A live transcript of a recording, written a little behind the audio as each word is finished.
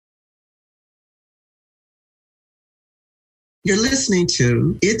You're listening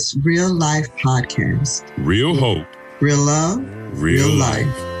to It's Real Life Podcast. Real hope. Real love. Real life.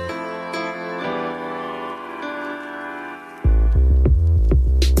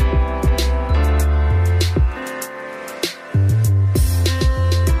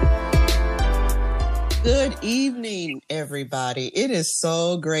 Good evening, everybody. It is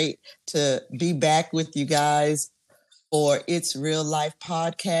so great to be back with you guys for It's Real Life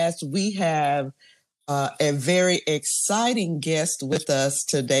Podcast. We have a very exciting guest with us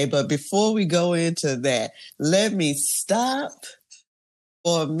today. But before we go into that, let me stop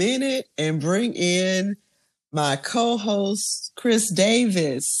for a minute and bring in my co-host, Chris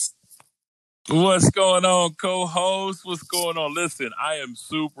Davis. What's going on, co-host? What's going on? Listen, I am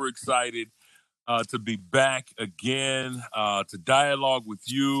super excited to be back again, to dialogue with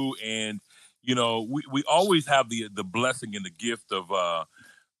you. And, you know, we always have the blessing and the gift of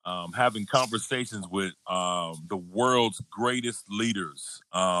having conversations with the world's greatest leaders.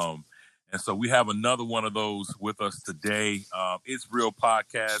 And so we have another one of those with us today. It's Real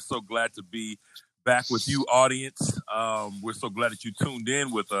Podcast. So glad to be back with you, audience. We're so glad that you tuned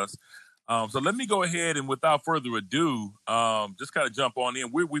in with us. So let me go ahead and without further ado, just kind of jump on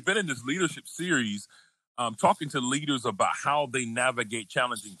in. We've been in this leadership series talking to leaders about how they navigate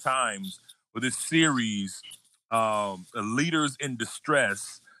challenging times with this series, Leaders in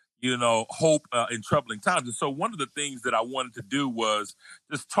Distress, you know, hope in troubling times. And so one of the things that I wanted to do was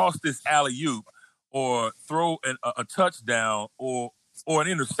just toss this alley-oop or throw a touchdown or an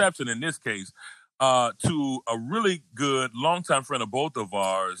interception in this case to a really good longtime friend of both of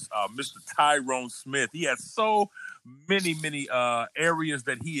ours, Mr. Tyrone Smith. He has so many areas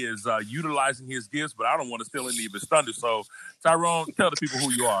that he is utilizing his gifts, but I don't want to steal any of his thunder. So Tyrone, tell the people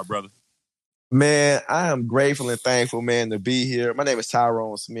who you are, brother. Man, I am grateful and thankful, man, to be here. My name is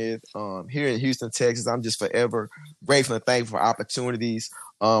Tyrone Smith. Here in Houston, Texas, I'm just forever grateful and thankful for opportunities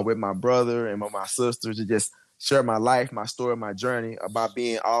with my brother and with my sister to just share my life, my story, my journey about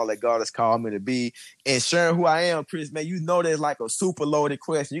being all that God has called me to be and sharing who I am, Chris. Man, you know there's like a super loaded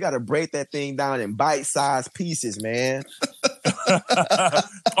question. You got to break that thing down in bite-sized pieces, man.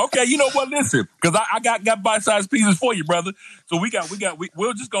 Okay, you know what? Listen, because I got bite-sized pieces for you, brother. So we're gonna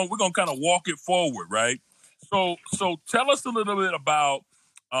kind of walk it forward, right? So tell us a little bit about,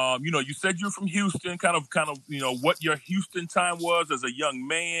 you know, you said you're from Houston, kind of, you know, what your Houston time was as a young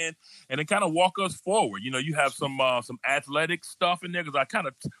man, and then kind of walk us forward. You know, you have some athletic stuff in there because I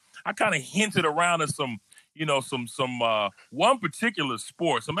kind of hinted around at some, you know, some one particular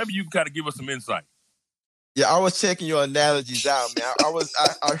sport. So maybe you can kind of give us some insight. Yeah, I was checking your analogies out, man.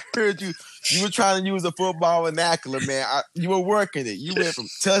 I heard you were trying to use a football vernacular, man. You were working it. You went from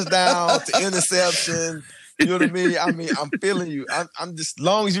touchdown to interception. You know what I mean? I'm feeling you. I'm just,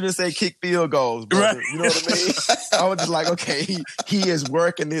 long as you didn't say kick field goals, brother. Right. You know what I mean? I was just like, okay, he is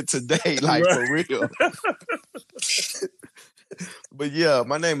working it today, like right. For real. But yeah,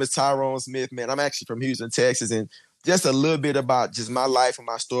 my name is Tyrone Smith, man. I'm actually from Houston, Texas, and just a little bit about just my life and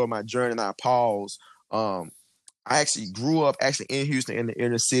my story, my journey, and I pause. I actually grew up in Houston in the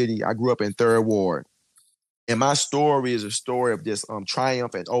inner city. I grew up in 3rd Ward. And my story is a story of just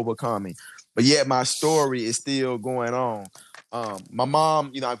triumph and overcoming. But yet my story is still going on. My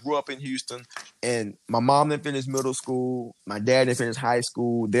mom, you know, I grew up in Houston, and my mom didn't finish middle school. My dad didn't finish high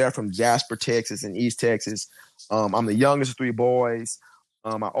school. They're from Jasper, Texas and East Texas. I'm the youngest of 3 boys.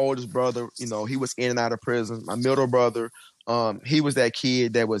 My oldest brother, you know, he was in and out of prison. My middle brother, he was that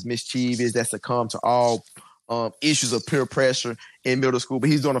kid that was mischievous, that succumbed to all issues of peer pressure in middle school, but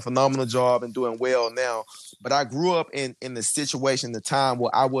he's doing a phenomenal job and doing well now. But I grew up in the situation, the time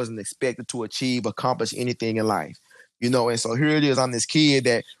where I wasn't expected to accomplish anything in life, you know. And so here it is, I'm this kid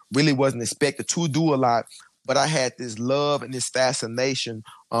that really wasn't expected to do a lot, but I had this love and this fascination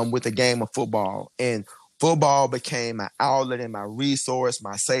with the game of football. And football became my outlet and my resource,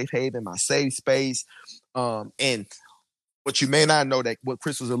 my safe haven, my safe space. And what you may not know, that what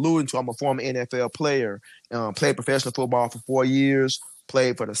Chris was alluding to, I'm a former NFL player, played professional football for 4 years,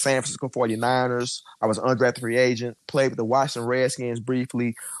 played for the San Francisco 49ers. I was an undrafted free agent, played with the Washington Redskins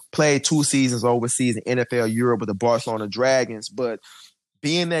briefly, played 2 seasons overseas in NFL Europe with the Barcelona Dragons. But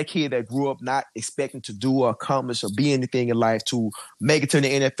being that kid that grew up not expecting to do or accomplish or be anything in life, to make it to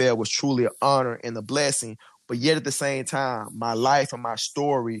the NFL was truly an honor and a blessing. But yet at the same time, my life and my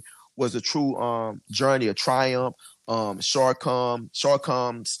story was a true journey of triumph, shortcomings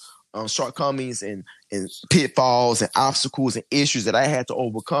and pitfalls and obstacles and issues that I had to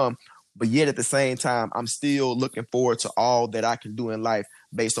overcome. But yet at the same time, I'm still looking forward to all that I can do in life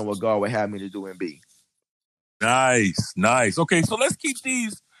based on what God would have me to do and be. Nice. Okay, so let's keep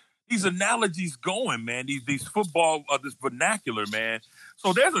these these analogies going, man. These football, this vernacular, man.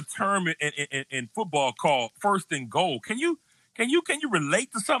 So there's a term in football called first and goal. Can you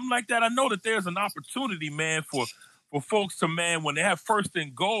relate to something like that? I know that there's an opportunity, man, for folks to, man, when they have first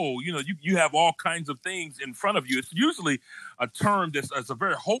and goal, you have all kinds of things in front of you. It's usually a term that's a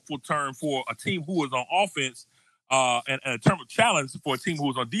very hopeful term for a team who is on offense, and a term of challenge for a team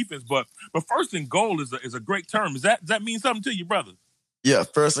who is on defense. But first and goal is a great term. Does that mean something to you, brother? Yeah,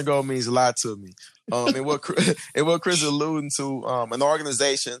 first and goal means a lot to me. And what Chris is alluding to, an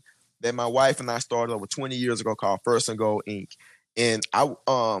organization that my wife and I started over 20 years ago called First and Goal Inc. And I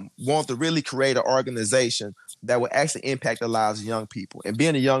want to really create an organization that would actually impact the lives of young people. And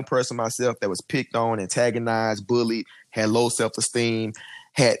being a young person myself that was picked on, antagonized, bullied, had low self-esteem,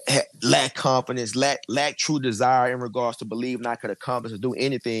 had lacked confidence, lacked true desire in regards to believing I could accomplish or do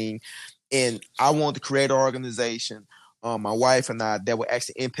anything. And I wanted to create an organization, my wife and I, that would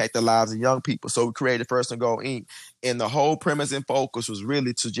actually impact the lives of young people. So we created First and Goal Inc. And the whole premise and focus was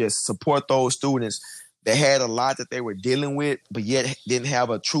really to just support those students that had a lot that they were dealing with, but yet didn't have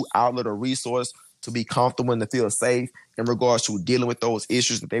a true outlet or resource to be comfortable and to feel safe in regards to dealing with those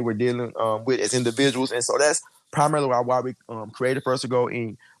issues that they were dealing with as individuals. And so that's primarily why we created First and Goal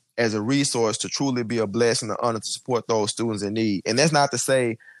Inc. as a resource to truly be a blessing and honor to support those students in need. And that's not to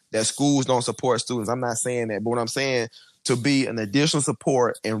say that schools don't support students. I'm not saying that, but what I'm saying, to be an additional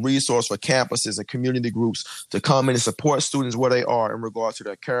support and resource for campuses and community groups to come in and support students where they are in regards to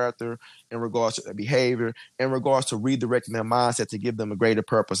their character, in regards to their behavior, in regards to redirecting their mindset to give them a greater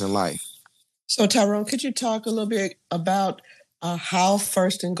purpose in life. So Tyrone, could you talk a little bit about how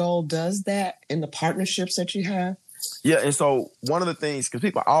First and Goal does that in the partnerships that you have? Yeah, and so one of the things, because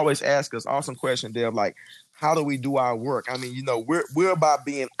people always ask us awesome question, Deb, like, how do we do our work? I mean, we're about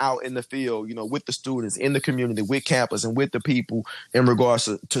being out in the field, with the students, in the community, with campus, and with the people in regards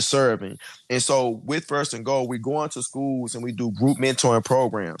to serving. And so with First and Goal, we go into schools and we do group mentoring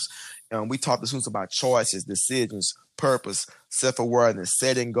programs. We talk to students about choices, decisions, purpose, self-awareness,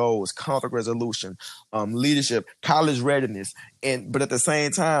 setting goals, conflict resolution, leadership, college readiness. But at the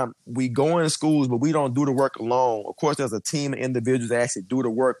same time, we go in schools, but we don't do the work alone. Of course, there's a team of individuals that actually do the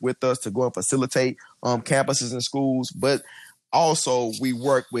work with us to go and facilitate campuses and schools. But also, we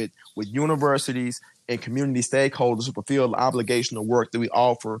work with universities and community stakeholders who fulfill the obligation of work that we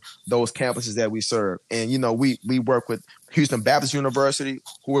offer those campuses that we serve. And, we work with Houston Baptist University,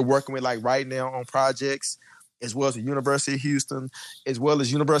 who we're working with like right now on projects, as well as the University of Houston, as well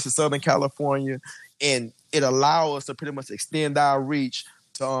as University of Southern California. And it allows us to pretty much extend our reach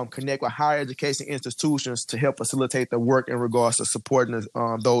to connect with higher education institutions to help facilitate the work in regards to supporting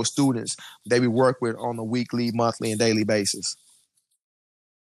those students that we work with on a weekly, monthly, and daily basis.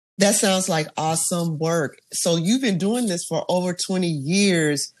 That sounds like awesome work. So you've been doing this for over 20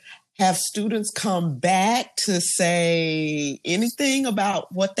 years. Have students come back to say anything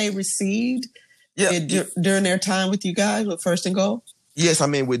about what they received during their time with you guys with First and Goal? Yes, I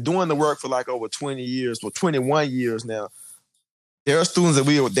mean, we're doing the work for like over 20 years, well, 21 years now. There are students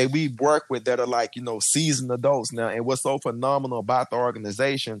that we work with that are like, seasoned adults now. And what's so phenomenal about the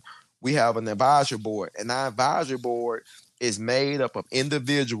organization, we have an advisory board. And our advisory board is made up of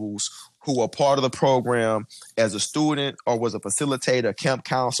individuals who are part of the program as a student or was a facilitator, camp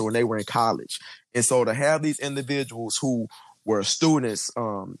counselor when they were in college. And so to have these individuals who were students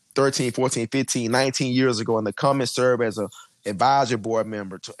 13, 14, 15, 19 years ago and to come and serve as a advisory board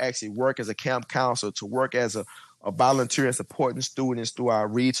member, to actually work as a camp counselor, to work as a volunteer and supporting students through our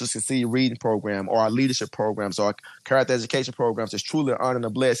Read to Succeed reading program or our leadership programs or our character education programs is truly an honor and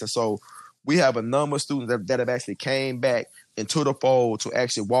a blessing. So we have a number of students that have actually came back into the fold to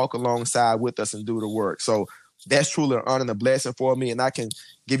actually walk alongside with us and do the work. So that's truly an honor and a blessing for me. And I can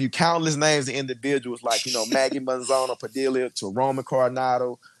give you countless names of individuals like, Maggie Manzano Padilla, to Roman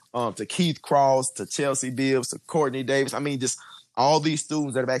Coronado, to Keith Cross, to Chelsea Bibbs, to Courtney Davis. I mean, just all these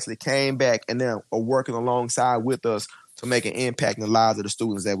students that have actually came back and then are working alongside with us to make an impact in the lives of the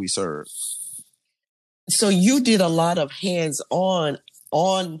students that we serve. So you did a lot of hands-on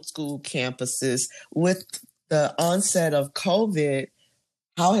on school campuses. With the onset of COVID,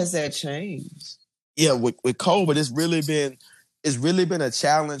 how has that changed? Yeah, with COVID, it's really been a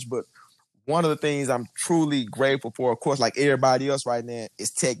challenge, but one of the things I'm truly grateful for, of course, like everybody else right now,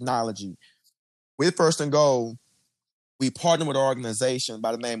 is technology. With First and Goal, we partner with an organization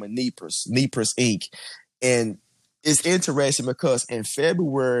by the name of NEPRS Inc. And it's interesting because in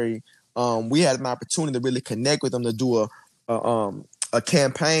February, we had an opportunity to really connect with them to do a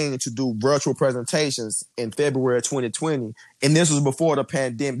campaign to do virtual presentations in February 2020. And this was before the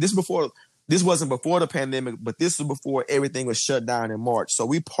pandemic. This this wasn't before the pandemic, but this was before everything was shut down in March. So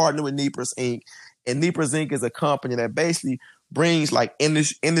we partnered with NEPRS Inc. And NEPRS Inc. is a company that basically brings like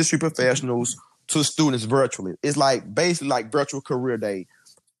industry professionals to students virtually. It's like basically like virtual career day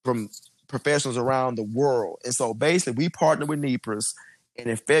from professionals around the world. And so basically we partnered with NEPRS. And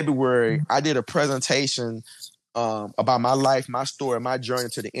in February, I did a presentation about my life, my story, my journey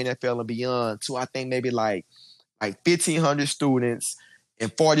to the NFL and beyond to I think maybe like 1,500 students in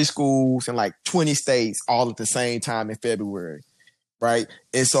 40 schools in like 20 states all at the same time in February, right?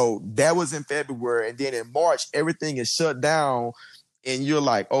 And so that was in February. And then in March, everything is shut down. And you're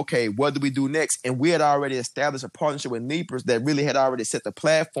like, okay, what do we do next? And we had already established a partnership with NEPRS that really had already set the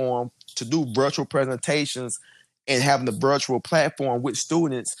platform to do virtual presentations and having the virtual platform with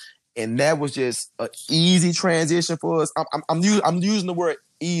students. And that was just an easy transition for us. I'm using the word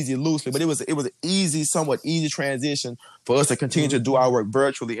easy loosely, but it was an easy, somewhat easy transition for us to continue to do our work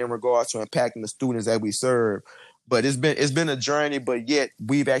virtually in regards to impacting the students that we serve. But it's been a journey, but yet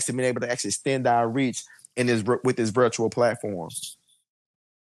we've actually been able to actually extend our reach with this virtual platform.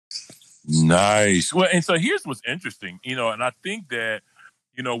 Nice. Well, and so here's what's interesting, and I think that,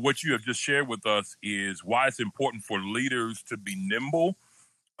 what you have just shared with us is why it's important for leaders to be nimble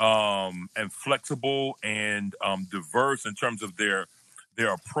and flexible and diverse in terms of their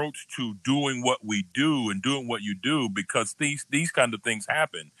approach to doing what we do and doing what you do, because these kind of things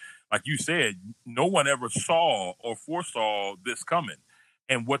happen. Like you said, no one ever saw or foresaw this coming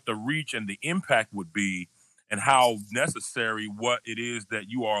and what the reach and the impact would be and how necessary what it is that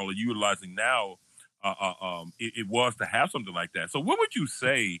you all are utilizing now it was to have something like that. So what would you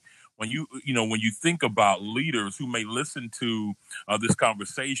say when you think about leaders who may listen to this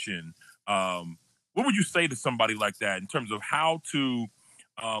conversation? What would you say to somebody like that in terms of how to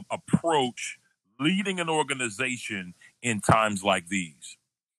approach leading an organization in times like these?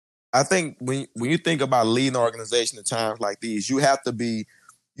 I think when you think about leading an organization in times like these, you have to be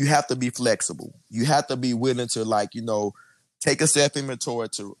flexible. You have to be willing to take a self-inventory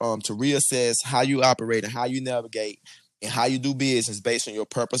to reassess how you operate and how you navigate and how you do business based on your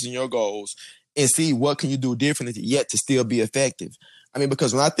purpose and your goals, and see what can you do differently yet to still be effective. I mean,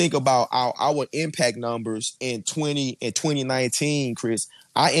 because when I think about our impact numbers in 2019, Chris,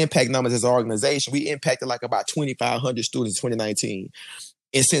 our impact numbers as an organization, we impacted like about 2,500 students in 2019.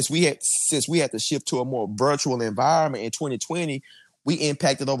 And since we had to shift to a more virtual environment in 2020, we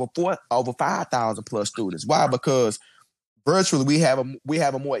impacted over 5,000 plus students. Why? Because virtually we have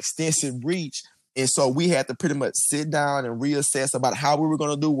a more extensive reach, and so we had to pretty much sit down and reassess about how we were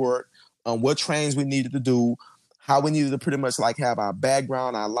going to do work, what trainings we needed to do, how we needed to pretty much have our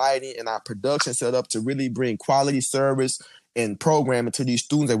background, our lighting, and our production set up to really bring quality service and programming to these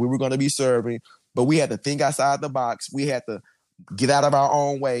students that we were going to be serving. But we had to think outside the box. We had to get out of our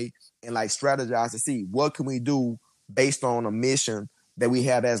own way and strategize to see what can we do based on a mission that we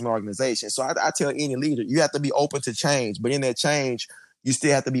have as an organization. So I tell any leader, you have to be open to change, but in that change, you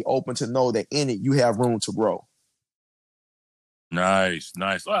still have to be open to know that in it, you have room to grow. Nice.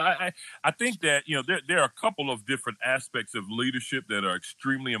 Well, I think that, there are a couple of different aspects of leadership that are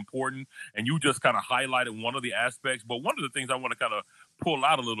extremely important. And you just kind of highlighted one of the aspects. But one of the things I want to kind of pull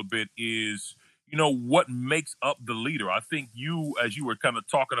out a little bit is, what makes up the leader. I think as you were kind of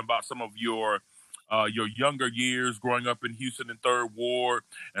talking about some of your younger years growing up in Houston and Third Ward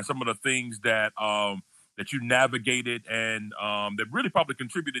and some of the things that you navigated and that really probably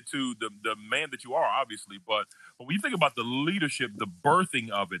contributed to the man that you are, obviously. But when you think about the leadership, the birthing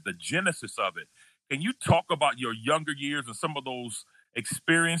of it, the genesis of it, can you talk about your younger years and some of those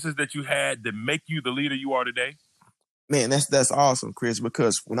experiences that you had that make you the leader you are today? Man, that's awesome, Chris,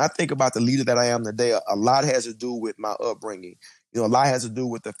 because when I think about the leader that I am today, a lot has to do with my upbringing. A lot has to do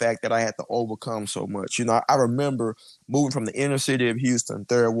with the fact that I had to overcome so much. I remember moving from the inner city of Houston,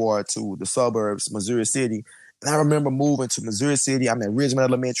 Third Ward, to the suburbs, Missouri City. And I remember moving to Missouri City. I'm at Ridgemont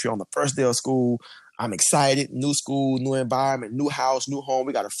Elementary on the first day of school. I'm excited. New school, new environment, new house, new home.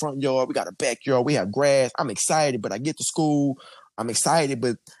 We got a front yard. We got a backyard. We have grass. I'm excited, but I get to school. I'm excited,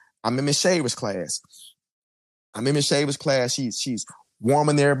 but I'm in Miss Shaver's class. She's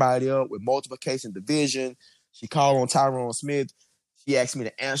warming everybody up with multiplication division. She called on Tyrone Smith. She asked me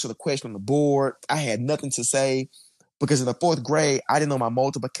to answer the question on the board. I had nothing to say because in the fourth grade, I didn't know my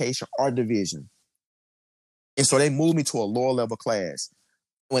multiplication or division. And so they moved me to a lower level class.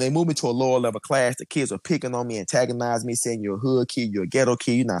 When they moved me to a lower level class, the kids were picking on me, antagonizing me, saying you're a hood kid, you're a ghetto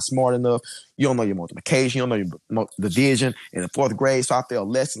kid, you're not smart enough, you don't know your multiplication, you don't know your division in the fourth grade. So I felt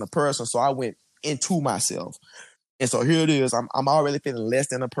less than a person. So I went into myself. And so here it is. I'm already feeling less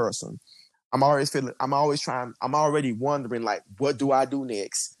than a person. I'm already wondering, what do I do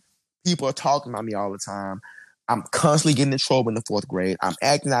next? People are talking about me all the time. I'm constantly getting in trouble in the 4th grade. I'm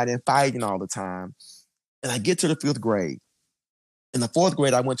acting out and fighting all the time. And I get to the 5th grade. In the 4th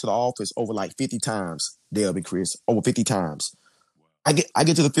grade, I went to the office over like 50 times, Deb and Chris, over 50 times. I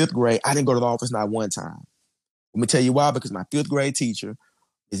get to the 5th grade, I didn't go to the office not one time. Let me tell you why, because my 5th grade teacher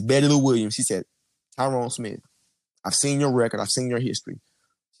is Betty Lou Williams. She said, Tyrone Smith, I've seen your record, I've seen your history.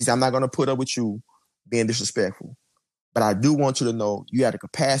 She said, I'm not going to put up with you being disrespectful. But I do want you to know you have the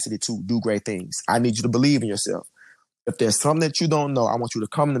capacity to do great things. I need you to believe in yourself. If there's something that you don't know, I want you to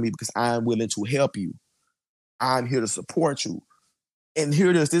come to me because I am willing to help you. I'm here to support you. And here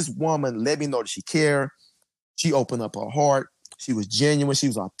it is, this woman let me know that she cared. She opened up her heart. She was genuine. She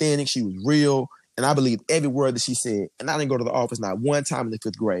was authentic. She was real. And I believe every word that she said. And I didn't go to the office not one time in the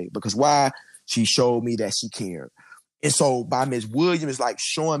 5th grade. Because why? She showed me that she cared. And so by Ms. Williams, like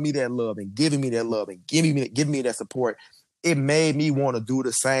showing me that love and giving me that love and giving me that support, it made me want to do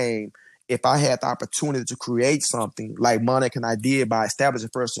the same if I had the opportunity to create something like Monica and I did by establishing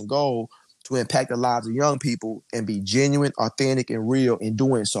First and Goal to impact the lives of young people and be genuine, authentic, and real in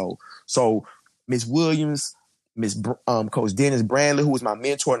doing so. So Ms. Williams, Coach Dennis Brandley, who was my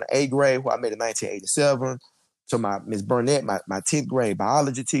mentor in the 8th grade, who I met in 1987, to my Ms. Burnett, my 10th grade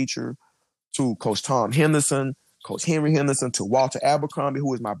biology teacher, to Coach Tom Henderson, Coach Henry Henderson, to Walter Abercrombie, who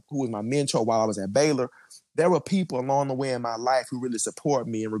was my mentor while I was at Baylor. There were people along the way in my life who really support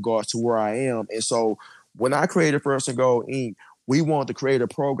me in regards to where I am. And so when I created First and Goal Inc., we wanted to create a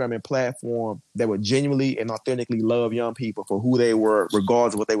program and platform that would genuinely and authentically love young people for who they were,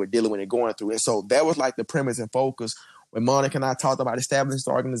 regardless of what they were dealing with and going through. And so that was like the premise and focus when Monica and I talked about establishing this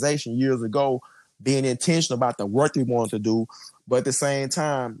organization years ago, being intentional about the work we wanted to do, but at the same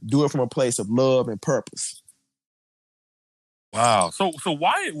time, do it from a place of love and purpose. Wow. So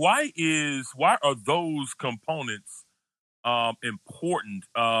why are those components important?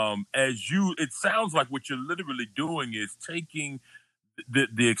 It sounds like what you're literally doing is taking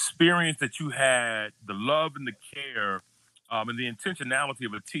the experience that you had, the love and the care, and the intentionality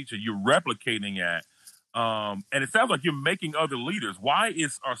of a teacher, you're replicating at. And it sounds like you're making other leaders. Why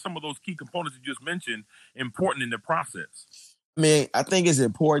are some of those key components you just mentioned important in the process? I mean, I think it's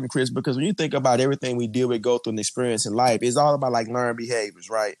important, Chris, because when you think about everything we deal with, go through, and experience in life, it's all about like learned behaviors,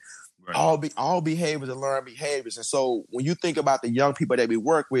 right? All behaviors are learned behaviors. And so when you think about the young people that we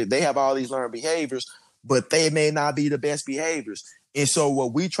work with, they have all these learned behaviors, but they may not be the best behaviors. And so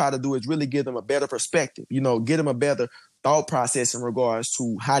what we try to do is really give them a better perspective, get them a better thought process in regards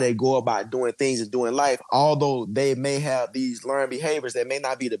to how they go about doing things and doing life. Although they may have these learned behaviors that may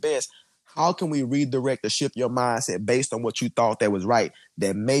not be the best, how can we redirect or shift your mindset based on what you thought that was right,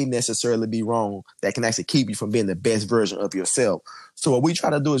 that may necessarily be wrong, that can actually keep you from being the best version of yourself? So what we try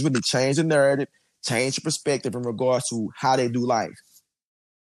to do is really change the narrative, change the perspective in regards to how they do life.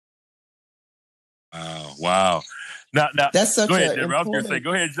 Wow. Now, that's such go ahead, an Debra. I was going to say,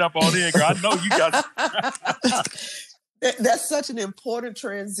 go ahead and jump on in, girl. I know you got. That's such an important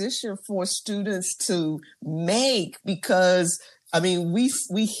transition for students to make because, I mean,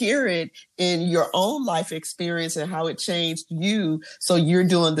 we hear it in your own life experience and how it changed you. So you're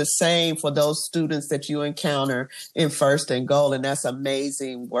doing the same for those students that you encounter in First and Goal. And that's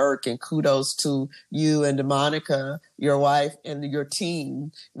amazing work. And kudos to you and Monica, your wife, and your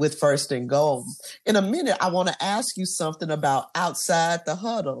team with First and Goal. In a minute, I want to ask you something about Outside the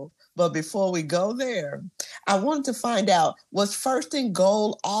Huddle. But before we go there, I wanted to find out, was First and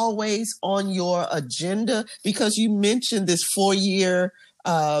Goal always on your agenda? Because you mentioned this 4-year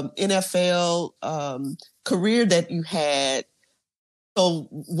NFL career that you had. So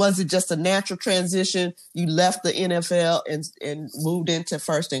was it just a natural transition? You left the NFL and moved into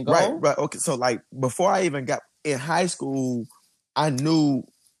First and Goal? Right. Okay. So like before I even got in high school, I knew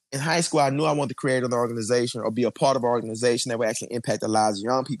I wanted to create an organization or be a part of an organization that would actually impact the lives of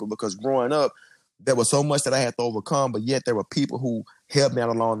young people, because growing up, there was so much that I had to overcome, but yet there were people who helped me out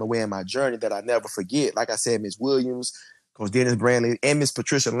along the way in my journey that I never forget. Like I said, Ms. Williams, Coach Dennis Brandley, and Miss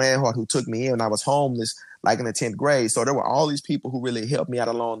Patricia Landhart, who took me in when I was homeless, like in the 10th grade. So there were all these people who really helped me out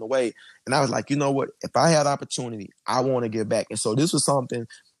along the way. And I was like, you know what? If I had opportunity, I want to give back. And so this was something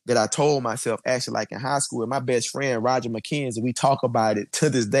that I told myself actually like in high school. And my best friend, Roger McKenzie, we talk about it to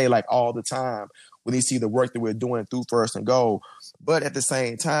this day, like all the time when he see the work that we're doing through First and Goal. But at the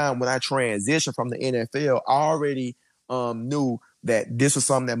same time, when I transitioned from the NFL, I already knew that this was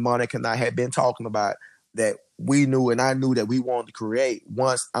something that Monica and I had been talking about, that we knew, and I knew that we wanted to create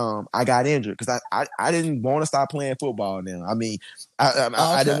once I got injured, because I didn't want to stop playing football now. I mean,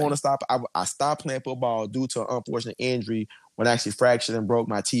 I didn't want to stop. I stopped playing football due to an unfortunate injury when I actually fractured and broke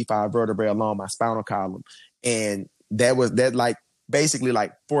my T5 vertebrae along my spinal column. And that basically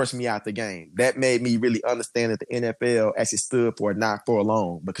like forced me out the game. That made me really understand that the NFL actually stood for not for a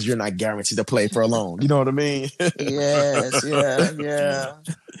loan, because you're not guaranteed to play for a loan. You know what I mean? Yes, yeah.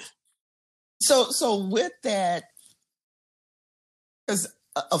 So with that, because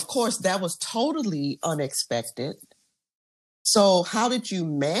of course that was totally unexpected. So how did you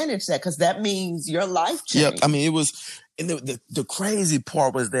manage that? Because that means your life changed. Yeah, I mean, it was, and the crazy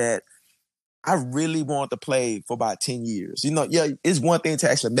part was that I really wanted to play for about 10 years. You know, yeah, it's one thing to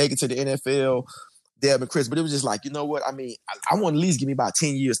actually make it to the NFL, Deb and Chris, but it was just like, you know what? I mean, I want to at least give me about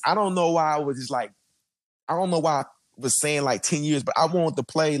 10 years. I don't know why I was just like, I don't know why I was saying like 10 years, but I wanted to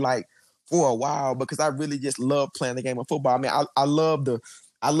play like for a while, because I really just love playing the game of football. I mean, I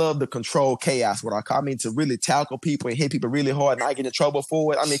love the control chaos, what I call. I mean, to really tackle people and hit people really hard and not get in trouble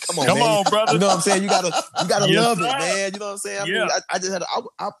for it. I mean, come on, man. Brother. You know what I'm saying? You gotta Yes, love sir. it, man. You know what I'm saying? I mean, I just had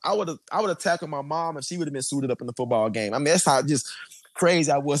I would have tackled my mom if she would have been suited up in the football game. I mean, that's how just crazy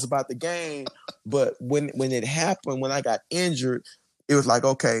I was about the game. But when it happened, when I got injured, it was like,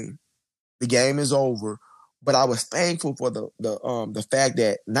 okay, the game is over. But I was thankful for the fact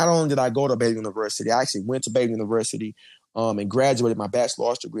that not only did I go to Baylor University, I actually went to Baylor University and graduated my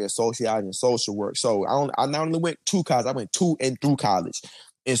bachelor's degree in sociology and social work. So I not only went to college, I went to and through college.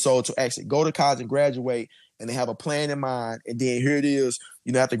 And so to actually go to college and graduate and they have a plan in mind, and then here it is,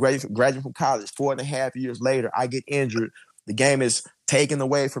 you know, after graduating from college, 4.5 years later, I get injured. The game is taken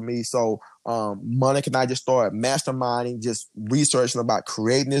away from me. So Monica and I just started masterminding, just researching about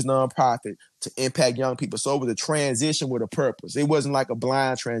creating this nonprofit to impact young people. So it was a transition with a purpose. It wasn't like a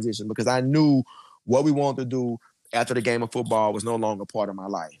blind transition, because I knew what we wanted to do after the game of football was no longer part of my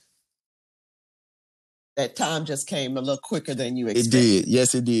life. That time just came a little quicker than you expected. It did.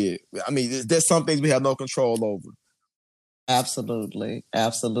 Yes, it did. I mean, there's some things we have no control over. Absolutely.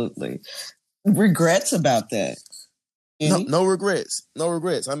 Regrets about that? No regrets. No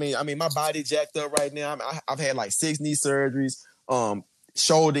regrets. I mean, my body jacked up right now. I've had like 6 knee surgeries,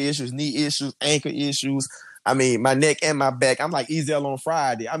 shoulder issues, knee issues, ankle issues. I mean, my neck and my back. I'm like Ezel on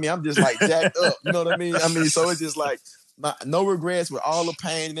Friday. I mean, I'm just like jacked up. You know what I mean? I mean, so it's just like no regrets with all the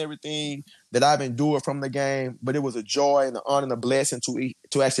pain and everything that I've endured from the game. But it was a joy and an honor and a blessing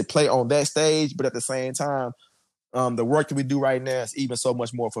to actually play on that stage. But at the same time, the work that we do right now is even so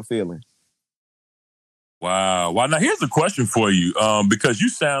much more fulfilling. Wow. Now here's a question for you, because you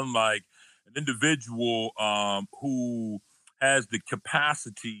sound like an individual who has the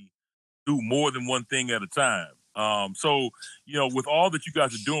capacity to do more than one thing at a time. So, you know, with all that you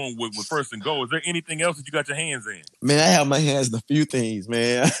guys are doing with First and Goal, is there anything else that you got your hands in? Man, I have my hands in a few things,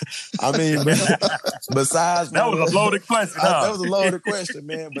 man. I mean, besides... That was a loaded question, huh? That was a loaded question,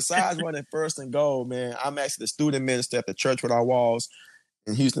 man. Besides running First and Goal, man, I'm actually the student minister at the Church Without Walls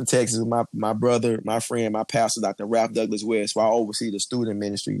in Houston, Texas, with my brother, my friend, my pastor, Dr. Ralph Douglas West, where I oversee the student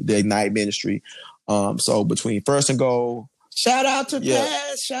ministry, the Ignite ministry. So between First and Goal... Shout out to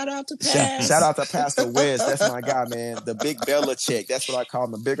Pass. Shout out to Pastor West. That's my guy, man. The big Belichick. That's what I call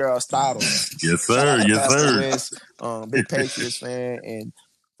him, the big Aristotle. Yes, sir. Pastor West, big Patriots fan. And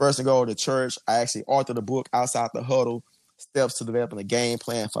First and Goal to church. I actually authored the book, Outside The Huddle, Steps to Developing a Game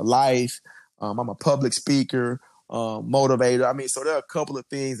Plan for Life. I'm a public speaker, motivator. I mean, so there are a couple of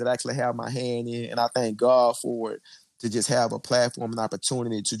things that I actually have my hand in, and I thank God for it, to just have a platform and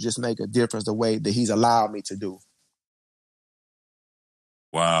opportunity to just make a difference the way that He's allowed me to do.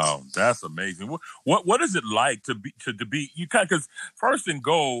 Wow, that's amazing. What is it like to be you kind, because First and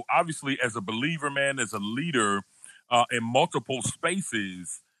Goal, obviously, as a believer, man, as a leader in multiple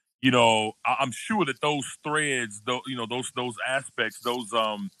spaces, you know, I'm sure that those threads, those aspects,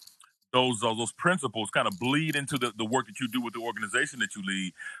 those principles kind of bleed into the work that you do with the organization that you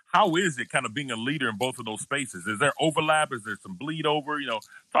lead. How is it kind of being a leader in both of those spaces? Is there overlap? Is there some bleed over? You know,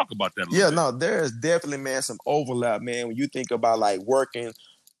 talk about that a little bit. No, there's definitely, man, some overlap, man. When you think about like working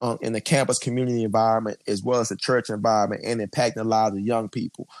in the campus community environment as well as the church environment and impacting the lives of young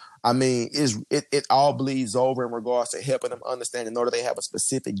people. I mean, it all bleeds over in regards to helping them understand and know that they have a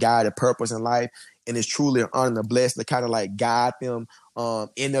specific guided purpose in life. And it's truly an honor and a blessing to kind of like guide them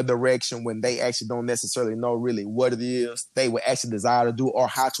in their direction when they actually don't necessarily know really what it is they would actually desire to do or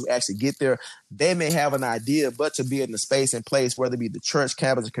how to actually get there. They may have an idea, but to be in the space and place, whether it be the church,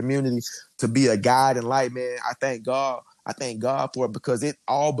 campus, or community, to be a guide in life, man, I thank God for it, because it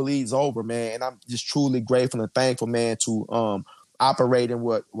all bleeds over, man. And I'm just truly grateful and thankful, man, to operate in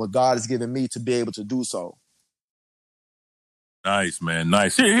what God has given me to be able to do so. Nice, man.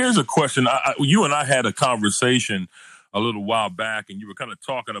 Nice. Here's a question. You and I had a conversation a little while back, and you were kind of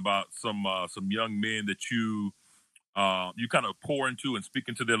talking about some young men that you kind of pour into and speak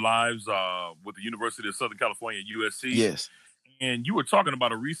into their lives with the University of Southern California, USC. Yes. And you were talking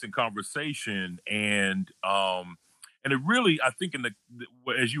about a recent conversation, and it really, I think,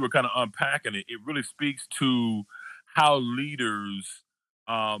 as you were kind of unpacking it, it really speaks to how leaders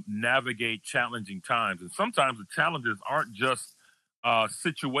navigate challenging times. And sometimes the challenges aren't just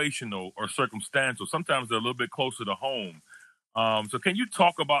situational or circumstantial. Sometimes they're a little bit closer to home. So, can you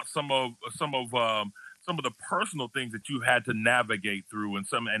talk about some of the personal things that you had to navigate through,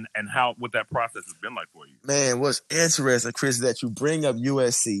 and how what that process has been like for you? Man, what's interesting, Chris, is that you bring up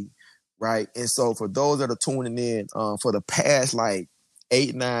USC, right? And so for those that are tuning in, for the past like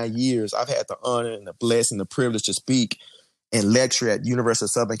 8-9 years, I've had the honor and the blessing, the privilege to speak and lecture at University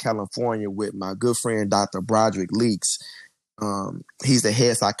of Southern California with my good friend, Dr. Broderick Leaks. He's the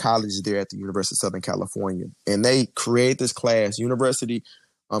head psychologist there at the University of Southern California. And they create this class, university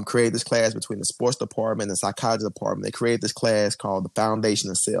created this class between the sports department and the psychology department. They created this class called the Foundation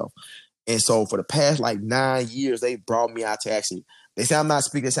of Self. And so for the past like 9 years, they brought me out to actually, they say I'm not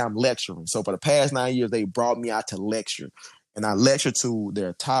speaking, they say I'm lecturing. So for the past 9 years, they brought me out to lecture. And I lecture to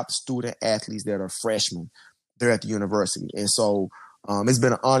their top student athletes that are freshmen there at the university. And so it's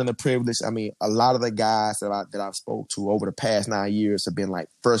been an honor and a privilege. I mean, a lot of the guys that I've spoke to over the past 9 years have been like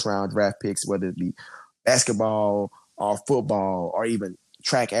first round draft picks, whether it be basketball or football or even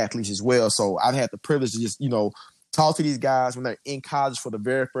track athletes as well. So I've had the privilege to just, talk to these guys when they're in college for the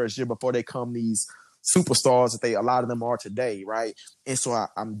very first year before they become these superstars that a lot of them are today, right? And so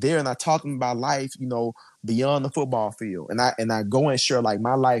I'm there and I talk to them about life, beyond the football field. And I go and share like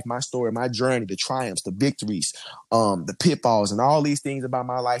my life, my story, my journey, the triumphs, the victories, the pitfalls, and all these things about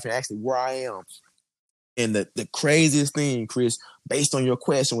my life and actually where I am. And the craziest thing, Chris, based on your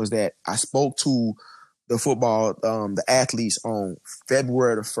question, was that I spoke to the football, the athletes on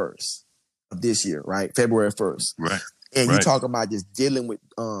February the 1st of this year, right? February 1st. Right. And right. You talk about just dealing with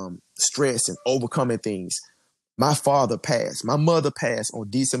stress and overcoming things. My father passed. My mother passed on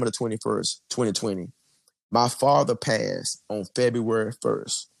December the 21st, 2020. My father passed on February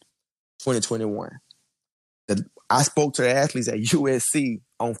 1st, 2021. I spoke to the athletes at USC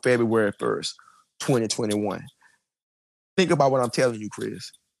on February 1st, 2021. Think about what I'm telling you,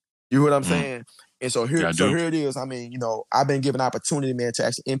 Chris. You hear what I'm saying? And so here it is. I mean, I've been given opportunity, man, to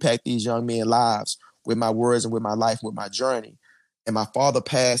actually impact these young men's lives with my words and with my life, with my journey. And my father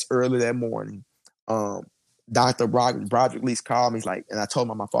passed early that morning. Dr. Broderick Leaks called me. He's like, and I told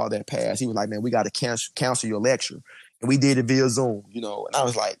him my father had passed. He was like, man, we got to cancel your lecture. And we did it via Zoom, And I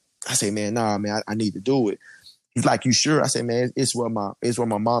was like, I said, man, nah, man, I need to do it. He's like, you sure? I said, man, it's what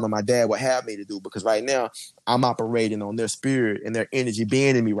my mom and my dad would have me to do, because right now I'm operating on their spirit and their energy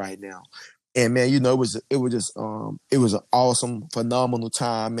being in me right now. And man, it was an awesome, phenomenal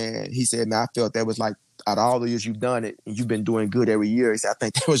time, man. He said, man, I felt that was like, out of all the years you've done it and you've been doing good every year, he said, I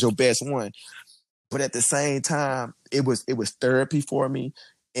think that was your best one. But at the same time, it was therapy for me.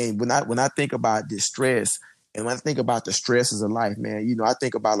 And when I think about this stress and when I think about the stresses of life, man, I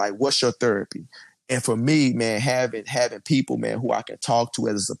think about like, what's your therapy? And for me, man, having people, man, who I can talk to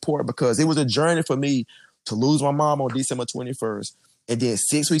as a support, because it was a journey for me to lose my mom on December 21st. And then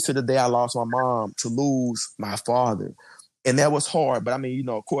 6 weeks to the day I lost my mom, to lose my father. And that was hard. But I mean,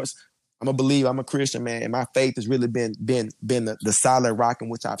 of course, I'm a believer, I'm a Christian, man. And my faith has really been the solid rock in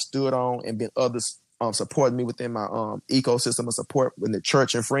which I've stood on, and been others supporting me within my ecosystem of support in the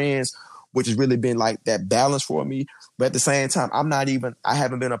church and friends, which has really been like that balance for me. But at the same time, I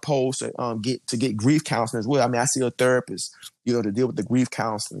haven't been opposed to get grief counseling as well. I mean, I see a therapist, to deal with the grief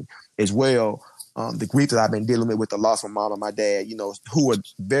counseling as well. The grief that I've been dealing with the loss of my mom and my dad, who are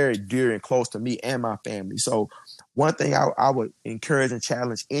very dear and close to me and my family. So one thing I would encourage and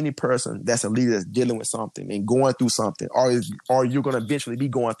challenge any person that's a leader that's dealing with something and going through something, or you're going to eventually be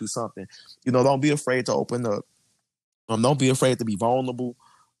going through something, don't be afraid to open up. Don't be afraid to be vulnerable.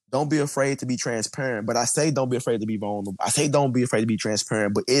 Don't be afraid to be transparent. But I say don't be afraid to be vulnerable. I say don't be afraid to be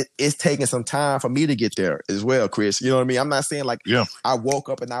transparent. But it's taking some time for me to get there as well, Chris. You know what I mean? I'm not saying like I woke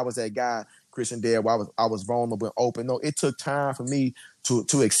up and I was that guy, Christian Dad, where I was vulnerable and open. No, it took time for me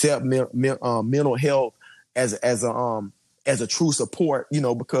to accept mental health as a true support.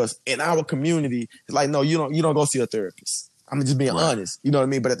 Because in our community, it's like, no, you don't go see a therapist. I'm just being honest. You know what I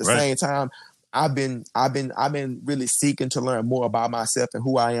mean? But at the same time, I've been really seeking to learn more about myself and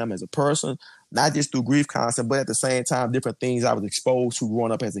who I am as a person, not just through grief counseling, but at the same time, different things I was exposed to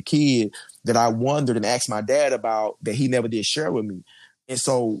growing up as a kid that I wondered and asked my dad about that he never did share with me. And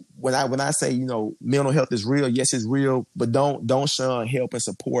so when I say, mental health is real, yes, it's real, but don't shun help and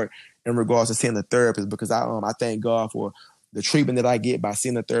support in regards to seeing a therapist, because I thank God for the treatment that I get by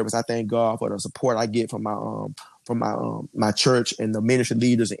seeing a therapist. I thank God for the support I get from from my church and the ministry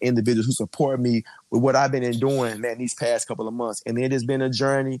leaders and individuals who support me with what I've been doing, man, these past couple of months. And it has been a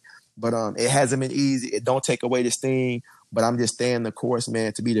journey, but it hasn't been easy. It don't take away the sting, but I'm just staying the course,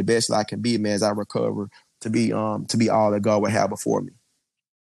 man, to be the best I can be, man, as I recover, to be all that God would have before me.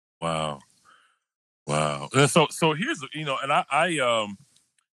 Wow. And so here's, and I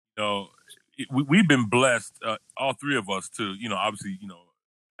we've been blessed, all three of us, to, obviously,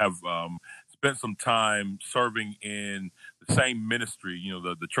 have spent some time serving in the same ministry,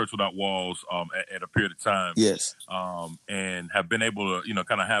 the Church Without Walls, at a period of time. Yes. And have been able to,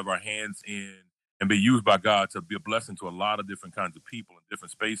 kind of have our hands in and be used by God to be a blessing to a lot of different kinds of people in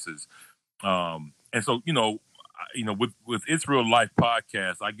different spaces. And so, with It's Real Life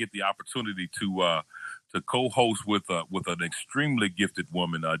podcast, I get the opportunity to co-host with an extremely gifted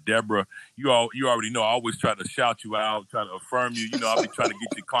woman, Debra. You already know. I always try to shout you out, try to affirm you. I'll be trying to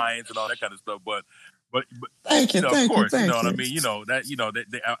get you clients and all that kind of stuff. But thank you, of course, thank what I mean.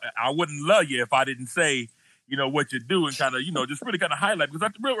 I wouldn't love you if I didn't say, what you do and kind of, just really kind of highlight, because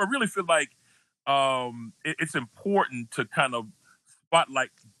I really feel like it's important to kind of spotlight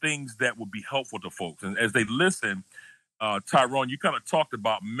things that would be helpful to folks, and as they listen. Tyrone, you kind of talked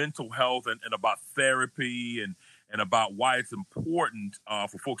about mental health and about therapy and about why it's important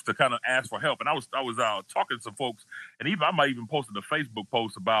for folks to kind of ask for help. And I was talking to some folks, and I might even posted a Facebook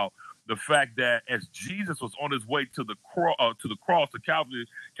post about the fact that as Jesus was on his way to the cross, to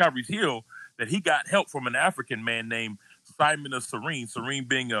Calvary's Hill, that he got help from an African man named Simon of Cyrene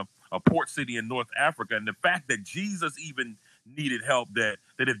being a port city in North Africa. And the fact that Jesus even needed help, that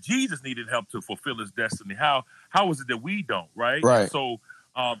if Jesus needed help to fulfill his destiny, how is it that we don't, right? Right. And so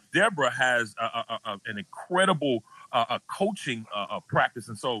Debra has an incredible coaching practice.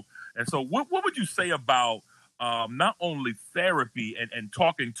 And so what would you say about not only therapy and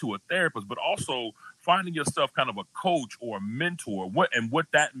talking to a therapist, but also finding yourself kind of a coach or a mentor, what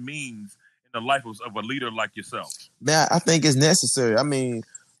that means in the life of a leader like yourself? Man, I think it's necessary. I mean,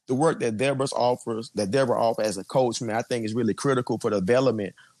 the work that Debra offers as a coach, man, I think is really critical for the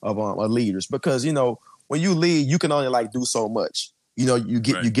development of leaders, because when you lead, you can only do so much. You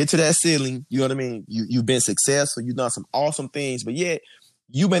get to that ceiling. You know what I mean. You've been successful. You've done some awesome things, but yet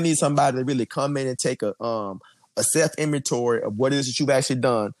you may need somebody to really come in and take a self inventory of what it is that you've actually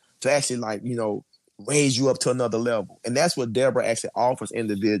done to actually raise you up to another level. And that's what Debra actually offers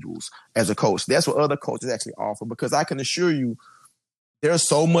individuals as a coach. That's what other coaches actually offer, because I can assure you, there's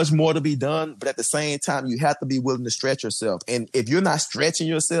so much more to be done, but at the same time, you have to be willing to stretch yourself. And if you're not stretching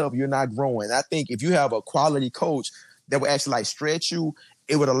yourself, you're not growing. I think if you have a quality coach that will actually stretch you,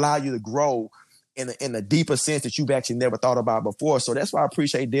 it would allow you to grow in a deeper sense that you've actually never thought about before. So that's why I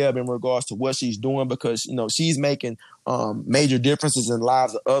appreciate Deb in regards to what she's doing, because she's making major differences in the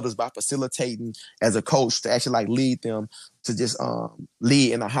lives of others by facilitating as a coach to actually lead them to just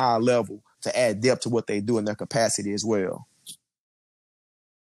lead in a higher level, to add depth to what they do in their capacity as well.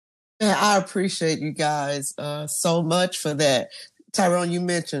 Yeah, I appreciate you guys so much for that. Tyrone, you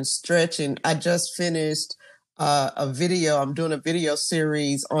mentioned stretching. I just finished a video. I'm doing a video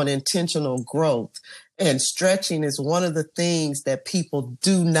series on intentional growth. And stretching is one of the things that people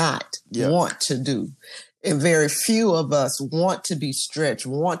do not want to do. And very few of us want to be stretched,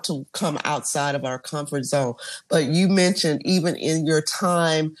 want to come outside of our comfort zone. But you mentioned even in your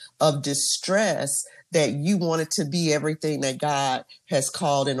time of distress, that you wanted to be everything that God has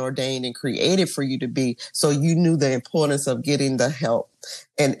called and ordained and created for you to be. So you knew the importance of getting the help.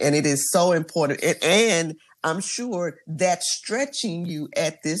 And it is so important. And I'm sure that's stretching you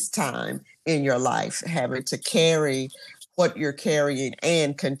at this time in your life, having to carry what you're carrying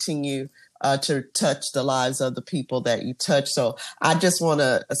and continue to touch the lives of the people that you touch. So I just want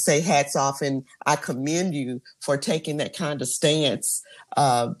to say hats off, and I commend you for taking that kind of stance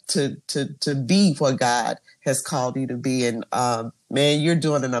to be what God has called you to be. And man, you're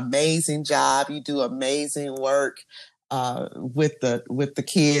doing an amazing job. You do amazing work with the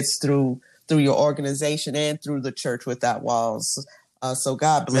kids through your organization and through the Church Without Walls. So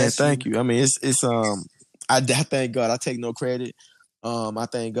God bless you. Thank you. I mean, it's I thank God. I take no credit. I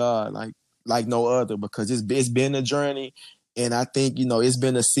thank God like no other, because it's been a journey, and I think it's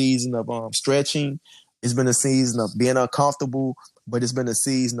been a season of stretching. It's been a season of being uncomfortable, but it's been a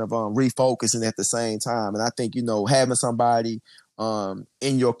season of refocusing at the same time. And I think having somebody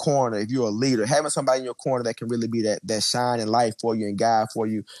in your corner, if you're a leader, having somebody in your corner that can really be that shining light for you and guide for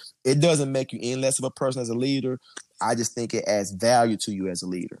you, it doesn't make you any less of a person as a leader. I just think it adds value to you as a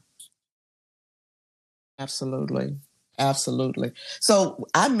leader. Absolutely. Absolutely. So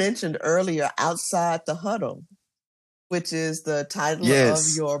I mentioned earlier Outside the Huddle, which is the title of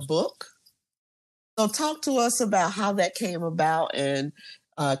your book. So talk to us about how that came about and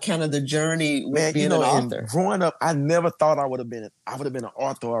kind of the journey with being an author. Growing up, I never thought I would have been an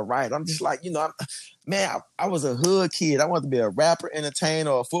author or a writer. I'm just like, I was a hood kid. I wanted to be a rapper,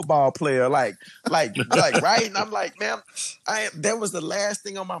 entertainer, or a football player, like writing. I'm like, man, that was the last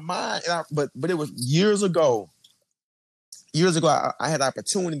thing on my mind. But it was years ago. I had the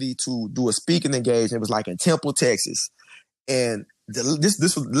opportunity to do a speaking engagement. It was like in Temple, Texas. And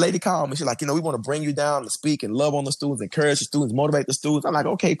this lady called me. She's like, we want to bring you down to speak and love on the students, encourage the students, motivate the students. I'm like,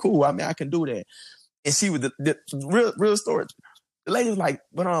 okay, cool. I mean, I can do that. And she was the real story. The lady was like,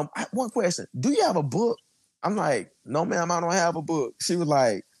 but one question, do you have a book? I'm like, no, ma'am, I don't have a book. She was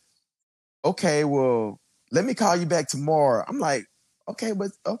like, okay, well, let me call you back tomorrow. I'm like, okay,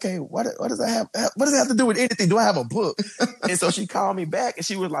 what does that have? What does that have to do with anything? Do I have a book? And so she called me back and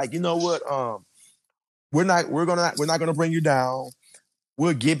she was like, you know what? We're not gonna bring you down.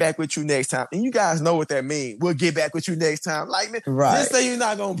 We'll get back with you next time. And you guys know what that means. We'll get back with you next time. Like, man, just say you're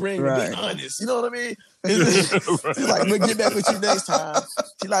not gonna bring me. Be honest. You know what I mean? She's like, we'll get back with you next time.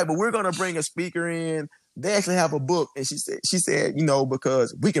 She's like, but we're gonna bring a speaker in. They actually have a book. And she said,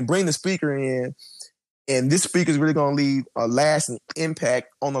 because we can bring the speaker in, and this speaker is really going to leave a lasting impact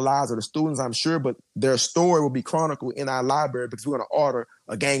on the lives of the students, I'm sure, but their story will be chronicled in our library because we're going to order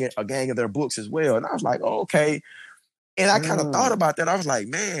a gang of their books as well. And I was like, oh, okay. And I kind of thought about that. I was like,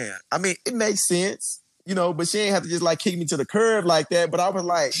 man, I mean, it makes sense, but she ain't have to just like kick me to the curb like that. But I was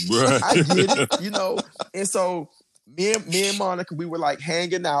like, I get it, And so me and Monica, we were like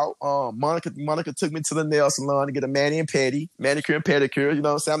hanging out. Monica took me to the nail salon to get a manicure and pedicure. You know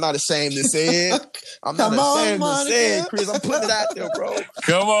what I'm saying? I'm not ashamed to say it. I'm not ashamed to say it, Chris. I'm putting it out there, bro.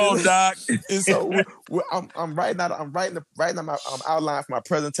 Come on, Doc. And so I'm writing out my outline for my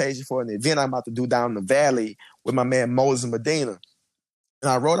presentation for an event I'm about to do down in the valley with my man Moses Medina. And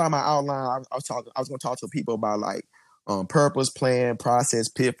I wrote out my outline. I was going to talk to people about like purpose, plan, process,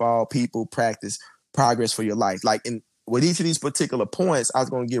 pitfall, people, practice, progress for your life. Like with each of these particular points, I was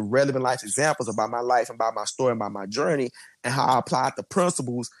going to give relevant life examples about my life and about my story and about my journey and how I applied the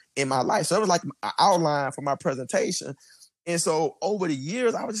principles in my life. So it was like an outline for my presentation. And so over the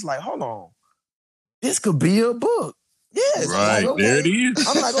years, I was just like, hold on, this could be a book. Yes. Right. I'm like, okay. There it is.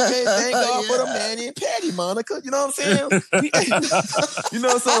 I'm like, okay, thank God for the Manny and Patty, Monica. You know what I'm saying?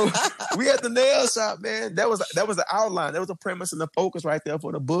 So we at the nail shop, man. That was the outline. That was the premise and the focus right there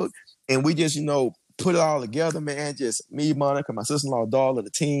for the book. And we just, put it all together, man. Just me, Monica, my sister-in-law, Darla,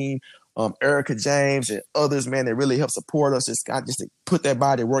 the team, Erica James, and others, man, that really helped support us. Just to put that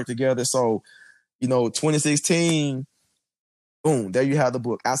body work together. So, 2016, boom, there you have the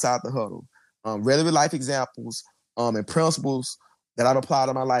book, Outside the Huddle. Relevant life examples and principles that I've applied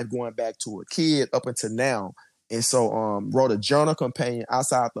in my life going back to a kid up until now. And so wrote a journal companion,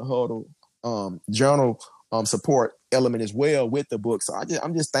 Outside the Huddle, journal support element as well with the book. So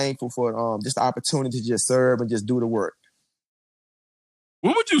I'm just thankful for just the opportunity to just serve and just do the work.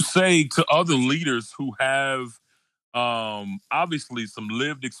 What would you say to other leaders who have obviously some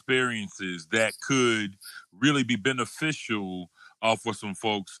lived experiences that could really be beneficial for some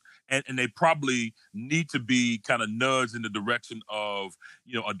folks, and they probably need to be kind of nudged in the direction of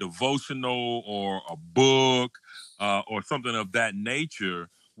a devotional or a book or something of that nature?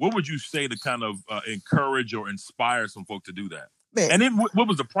 What would you say to kind of encourage or inspire some folk to do that? Man. And then what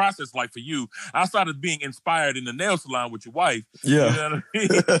was the process like for you outside of being inspired in the nail salon with your wife? Yeah.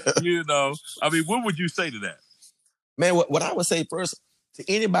 You know what I mean? What would you say to that? Man, what I would say first to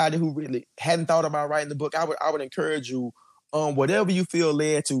anybody who really hadn't thought about writing the book, I would encourage you, whatever you feel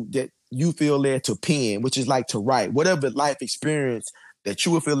led to pen, which is like to write, whatever life experience that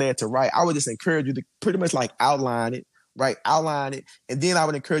you would feel led to write, I would just encourage you to pretty much like outline it. And then I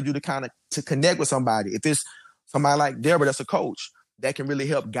would encourage you to connect with somebody. If it's somebody like Debra, that's a coach that can really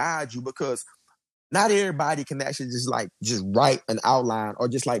help guide you, because not everybody can actually just write an outline or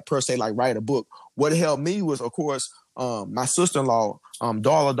just like per se, like write a book. What helped me was, of course, my sister-in-law,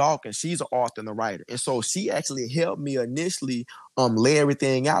 Darla Dawkins. She's an author and a writer. And so she actually helped me initially lay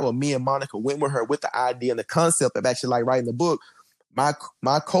everything out. When me and Monica went with her with the idea and the concept of actually like writing the book, my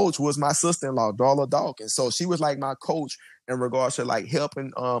coach was my sister-in-law, Darla Dawkins. So she was like my coach in regards to like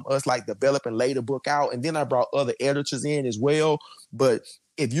helping us like develop and lay the book out. And then I brought other editors in as well. But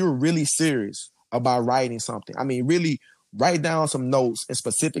if you're really serious about writing something, I mean, really write down some notes and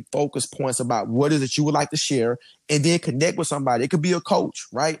specific focus points about what is it you would like to share, and then connect with somebody. It could be a coach,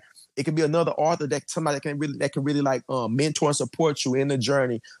 right? It could be another author, somebody that can really like mentor and support you in the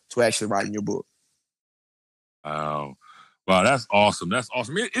journey to actually writing your book. Wow, that's awesome. That's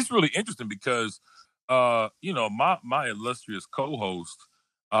awesome. It's really interesting because, my illustrious co-host,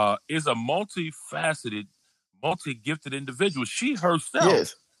 is a multifaceted, multi-gifted individual. She herself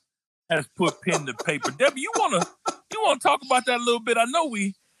Yes. has put pen to paper. Debbie, you wanna talk about that a little bit? I know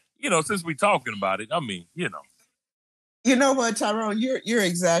we, since we talking about it, I mean, You know what, Tyrone, you're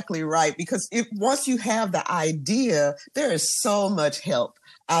exactly right, because once you have the idea, there is so much help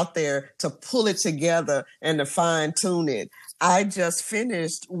out there to pull it together and to fine tune it. I just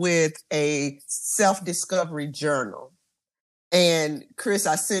finished with a self-discovery journal. And Chris,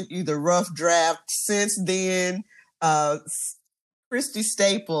 I sent you the rough draft. Since then, Christy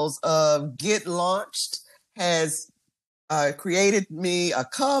Staples of Get Launched has created me a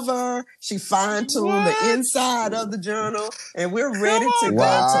cover. She fine-tuned the inside of the journal, and we're ready to go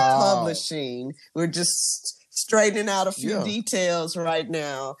to publishing. We're just straightening out a few details right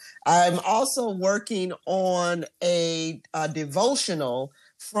now. I'm also working on a devotional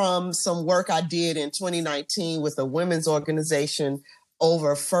from some work I did in 2019 with a women's organization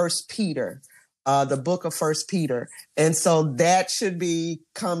over First Peter. The book of First Peter. And so that should be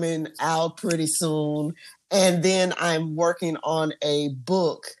coming out pretty soon. And then I'm working on a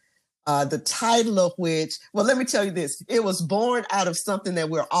book, the title of which, well, let me tell you this. It was born out of something that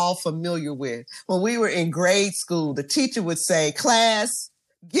we're all familiar with. When we were in grade school, the teacher would say, class,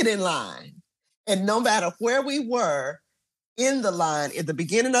 get in line. And no matter where we were, in the line, at the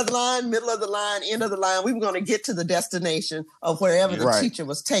beginning of the line, middle of the line, end of the line, we were going to get to the destination of wherever the teacher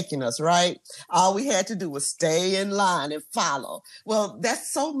was taking us, right? All we had to do was stay in line and follow. Well,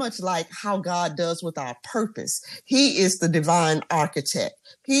 that's so much like how God does with our purpose. He is the divine architect.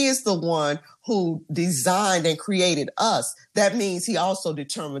 He is the one who designed and created us. That means he also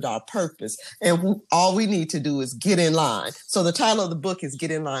determined our purpose. And all we need to do is get in line. So the title of the book is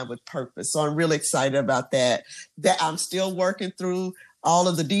Get in Line with Purpose. So I'm really excited about that. That I'm still working through all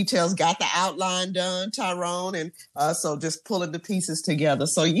of the details, got the outline done, Tyrone, and so just pulling the pieces together.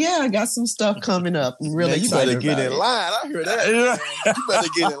 So yeah, I got some stuff coming up. I'm really excited about it. You better get in line. I heard that. You better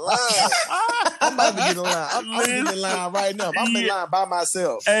get in line. I'm about to get in line. I'm getting in line right now. I'm in line by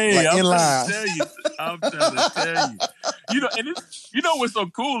myself. Hey, I'm in line. I'm trying to tell you. And what's so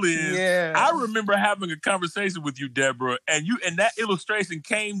cool is I remember having a conversation with you, Deborah, and that illustration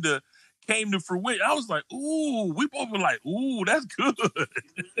came to fruition. I was like, ooh, we both were like, ooh, that's good.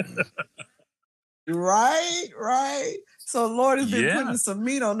 Right. So Lord has been putting some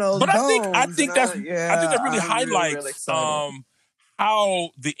meat on those bones. I think that really highlights how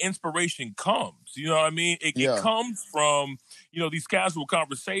the inspiration comes. You know what I mean? It comes from, these casual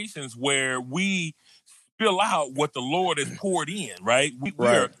conversations where we spill out what the Lord has poured in, right?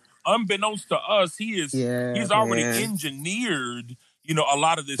 We're unbeknownst to us, he's already engineered, a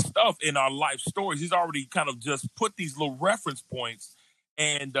lot of this stuff in our life stories. He's already kind of just put these little reference points.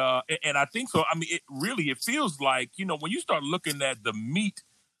 And I think so. I mean, it feels like, when you start looking at the meat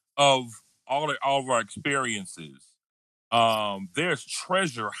of all of our experiences, there's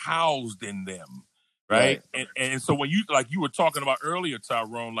treasure housed in them. Right. And so when you were talking about earlier,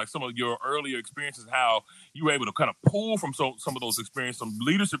 Tyrone, like some of your earlier experiences, how you were able to kind of pull from some of those experiences, some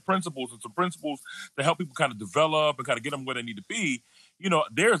leadership principles and some principles to help people kind of develop and kind of get them where they need to be.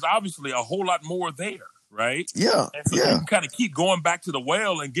 There's obviously a whole lot more there. Right. Yeah. And so you can kind of keep going back to the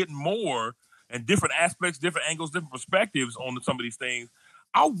well and getting more and different aspects, different angles, different perspectives on some of these things.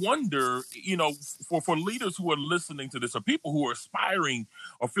 I wonder, for leaders who are listening to this or people who are aspiring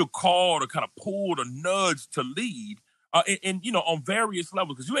or feel called or kind of pulled or nudged to lead, and on various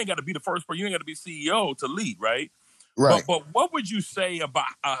levels, because you ain't got to be the first person, you ain't got to be CEO to lead, right? Right. But what would you say about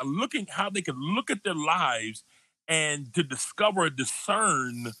looking how they could look at their lives and to discover,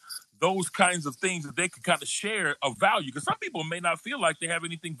 discern those kinds of things that they could kind of share of value? Because some people may not feel like they have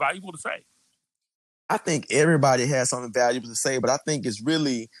anything valuable to say. I think everybody has something valuable to say, but I think it's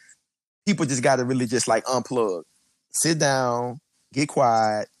really, people just got to really just like unplug, sit down, get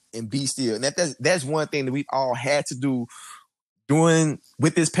quiet, and be still. And that's one thing that we all had to do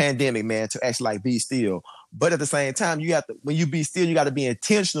with this pandemic, man, to actually like be still. But at the same time, when you be still, you got to be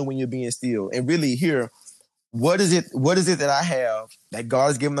intentional when you're being still and really hear, what is it that I have that God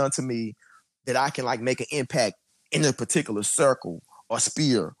has given unto me that I can like make an impact in a particular circle or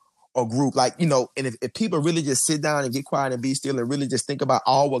sphere or group, and if people really just sit down and get quiet and be still and really just think about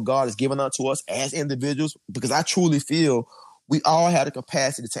all what God has given unto us as individuals, because I truly feel we all have the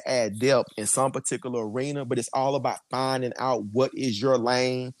capacity to add depth in some particular arena, but it's all about finding out what is your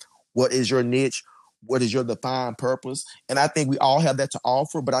lane, what is your niche, what is your defined purpose. And I think we all have that to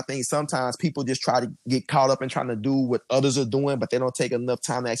offer, but I think sometimes people just try to get caught up in trying to do what others are doing, but they don't take enough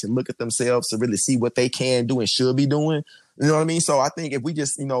time to actually look at themselves to really see what they can do and should be doing. You know what I mean? So I think if we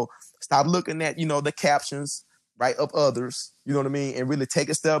just, stop looking at, the captions, right, of others, you know what I mean, and really take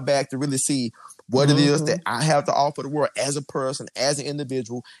a step back to really see what it is that I have to offer the world as a person, as an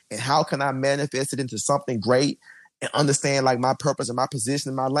individual, and how can I manifest it into something great and understand like my purpose and my position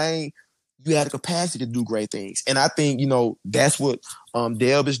in my lane. You have the capacity to do great things. And I think, that's what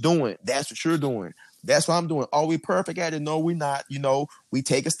Deb is doing. That's what you're doing. That's what I'm doing. Are we perfect at it? No, we're not. We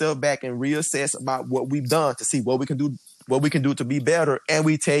take a step back and reassess about what we've done to see what we can do to be better. And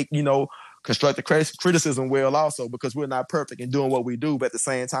we take, constructive criticism well also, because we're not perfect in doing what we do. But at the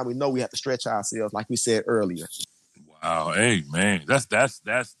same time, we know we have to stretch ourselves, like we said earlier. Wow. Hey, man, that's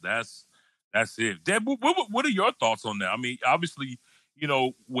it. Deb, what are your thoughts on that? I mean, obviously,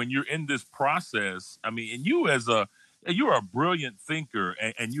 when you're in this process, I mean, and you're a brilliant thinker,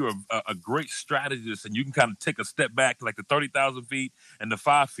 and you're a great strategist, and you can kind of take a step back, like the 30,000 feet and the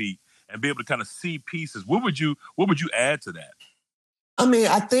 5 feet, and be able to kind of see pieces. What would you add to that? I mean,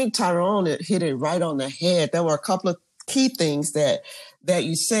 I think Tyrone hit it right on the head. There were a couple of key things that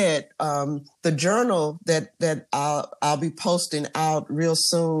you said. The journal that I'll be posting out real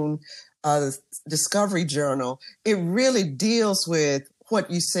soon, the Discovery Journal, it really deals with what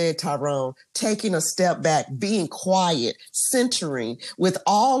you said, Tyrone, taking a step back, being quiet, centering, with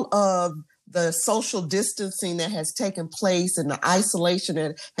all of the social distancing that has taken place and the isolation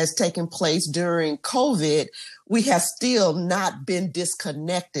that has taken place during COVID. We have still not been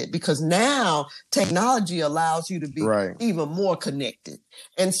disconnected, because now technology allows you to be even more connected.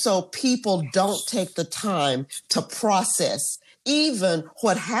 And so people don't take the time to process even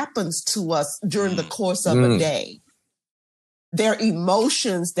what happens to us during the course of a day. There are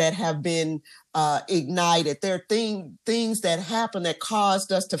emotions that have been ignited. There are things that happen that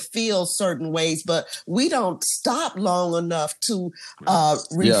caused us to feel certain ways, but we don't stop long enough to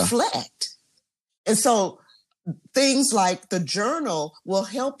reflect. And so things like the journal will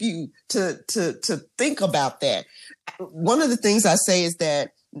help you to think about that. One of the things I say is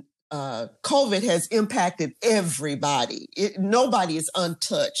that COVID has impacted everybody. Nobody is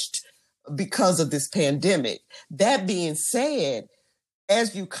untouched because of this pandemic. That being said,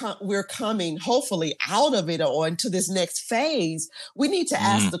 as we're coming hopefully out of it or into this next phase, we need to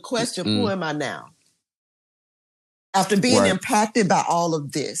ask the question, who am I now? After being impacted by all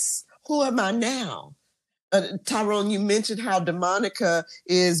of this, who am I now? Tyrone, you mentioned how DeMonica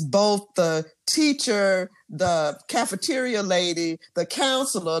is both the teacher, the cafeteria lady, the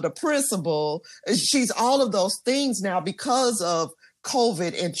counselor, the principal. She's all of those things now because of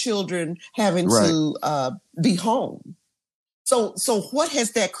COVID and children having to be home. So what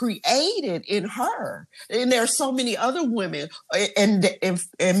has that created in her? And there are so many other women and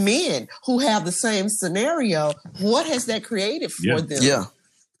men who have the same scenario. What has that created for them? Yeah.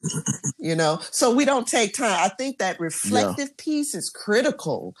 So we don't take time. I think that reflective piece is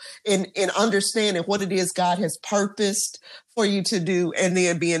critical in understanding what it is God has purposed for you to do, and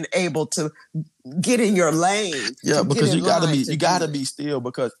then being able to get in your lane. Yeah, because you gotta be still,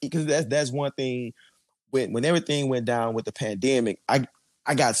 because that's one thing. When everything went down with the pandemic, I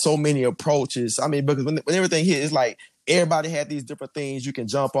got so many approaches. I mean, because when everything hit, it's like everybody had these different things you can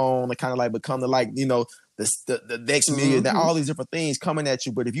jump on and kind of like become the next million. All these different things coming at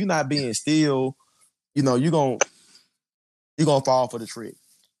you. But if you're not being still, you're gonna fall for the trick.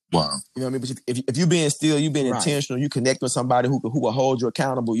 Wow. You know what I mean? But if you're being still, you're being intentional, you connect with somebody who will hold you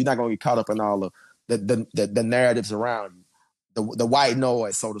accountable, you're not gonna get caught up in all of the narratives around you, the white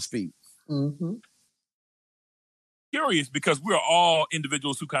noise, so to speak. Curious, because we're all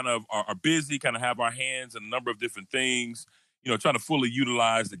individuals who kind of are busy, kind of have our hands in a number of different things, trying to fully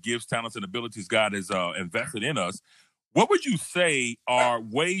utilize the gifts, talents, and abilities God has invested in us. What would you say are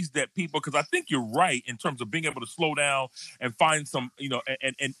ways that people, because I think you're right in terms of being able to slow down and find some,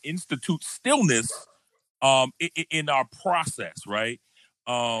 and institute stillness in our process, right?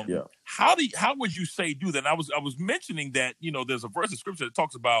 How would you say do that? And I was mentioning that there's a verse of scripture that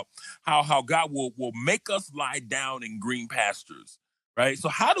talks about how God will make us lie down in green pastures, right? So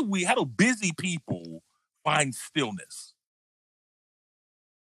how do busy people find stillness?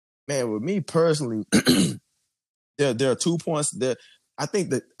 Man, with me personally, there are 2 points that I think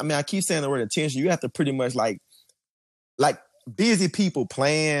that, I keep saying the word intention. You have to pretty much like busy people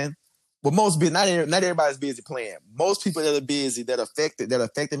plan. But not everybody's busy playing. Most people that are busy, that are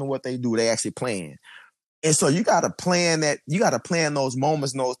effective in what they do, they actually plan. And so you got to plan that. You got to plan those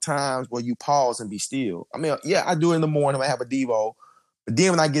moments, and those times where you pause and be still. I do it in the morning. I have a Devo. But then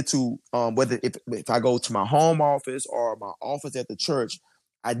when I get to, whether if I go to my home office or my office at the church,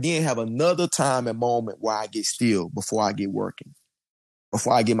 I then have another time and moment where I get still before I get working,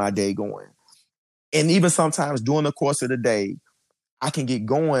 before I get my day going. And even sometimes during the course of the day, I can get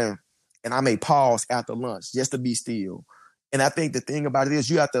going and I may pause after lunch just to be still. And I think the thing about it is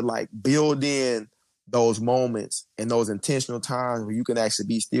you have to like build in those moments and those intentional times where you can actually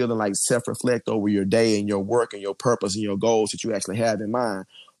be still and like self-reflect over your day and your work and your purpose and your goals that you actually have in mind.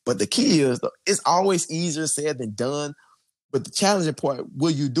 But the key is it's always easier said than done. But the challenging part,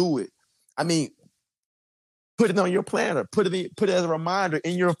 will you do it? I mean, put it on your planner, put it as a reminder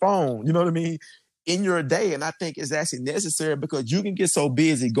in your phone, you know what I mean? In your day. And I think it's actually necessary because you can get so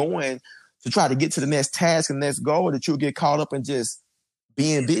busy going to try to get to the next task and next goal that you'll get caught up in just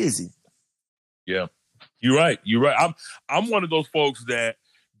being busy. Yeah. You're right. I'm one of those folks that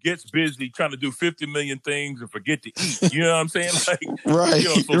gets busy trying to do 50 million things and forget to eat. You know what I'm saying? Like, right.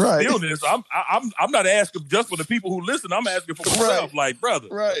 Stillness. I'm not asking just for the people who listen. I'm asking for myself. Like, brother.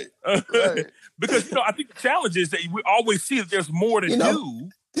 Right. Because I think the challenge is that we always see that there's more to do.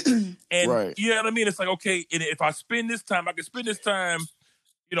 And you know what I mean? It's like, okay, and if I spend this time, I can spend this time,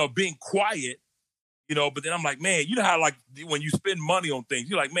 being quiet. But then I'm like, man, you know how like when you spend money on things,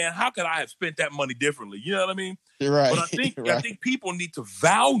 you're like, man, how could I have spent that money differently? You know what I mean? Right. But I think people need to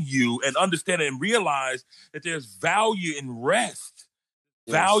value and understand and realize that there's value in rest,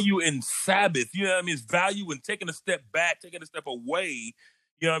 value in Sabbath. You know what I mean? It's value in taking a step back, taking a step away.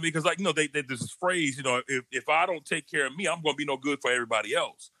 You know what I mean? Because like, there's this phrase, if I don't take care of me, I'm going to be no good for everybody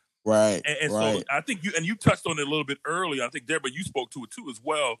else. Right. And so I think you touched on it a little bit earlier. I think, Debra, you spoke to it too as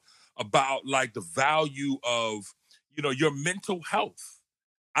well about like the value of, your mental health.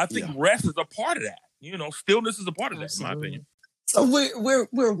 I think rest is a part of that. Stillness is a part of that, in my opinion. So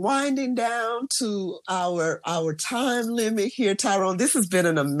we're winding down to our time limit here, Tyrone. This has been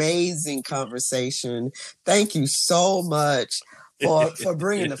an amazing conversation. Thank you so much for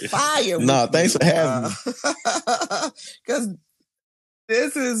bringing the fire. No, thanks for having me. Because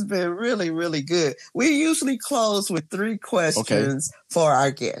this has been really, really good. We usually close with 3 questions for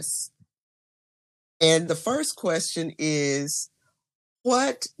our guests. And the first question is,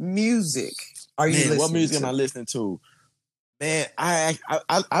 what music are you listening to? What music am I listening to? Man,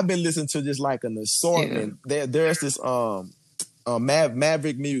 I've been listening to just like an assortment. Yeah. There's this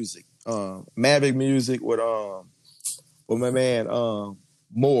Maverick music. Maverick music with my man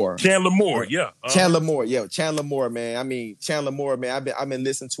Moore. Chandler Moore, yeah. Chandler Moore, man. I mean, Chandler Moore, man. I've been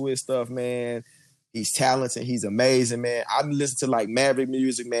listening to his stuff, man. He's talented. He's amazing, man. I've been listening to like Maverick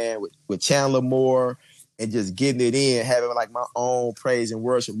music, man, with Chandler Moore and just getting it in, having like my own praise and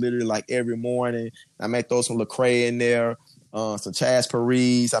worship literally like every morning. I may throw some Lecrae in there, some Chaz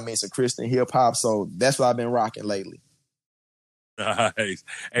Paris, some Christian hip hop. So that's what I've been rocking lately. Nice.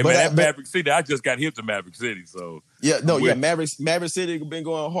 Hey, man, Maverick City, I just got hip to Maverick City, so. Maverick City been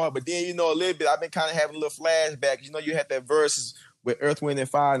going hard, but then, a little bit, I've been kind of having a little flashback. You had that verses with Earth, Wind, and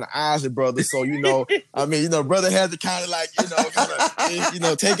Fire and the Isley Brothers, so, brother had to kind of like,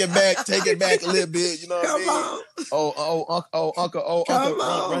 take it back a little bit, you know what I mean? Uncle,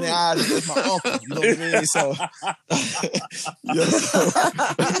 running eyes is my uncle, you know what I mean? So,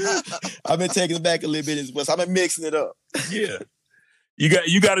 I've been taking it back a little bit as well, so I've been mixing it up. Yeah. You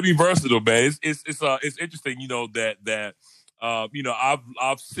got to be versatile, man. It's interesting, that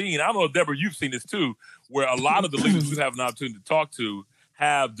I've seen. I don't know, Debra, you've seen this too, where a lot of the leaders we have an opportunity to talk to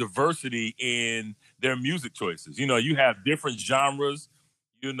have diversity in their music choices. You have different genres.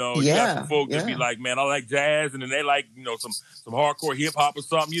 You have some folks that be like, man, I like jazz, and then they like some hardcore hip hop or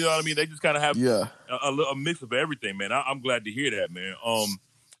something. You know what I mean? They just kind of have a mix of everything, man. I'm glad to hear that, man.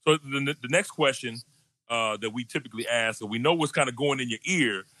 So the next question that we typically ask, so we know what's kind of going in your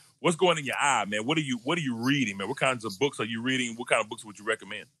ear. What's going in your eye, man? What are you reading, man? What kinds of books are you reading? What kind of books would you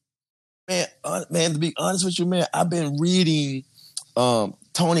recommend? Man, to be honest with you, man, I've been reading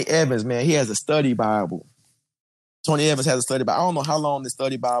Tony Evans, man. He has a study Bible. Tony Evans has a study Bible. I don't know how long the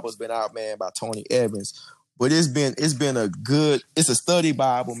study Bible has been out, man, by Tony Evans, but it's been it's a study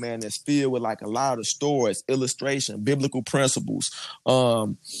Bible, man, that's filled with like a lot of stories, illustration, biblical principles,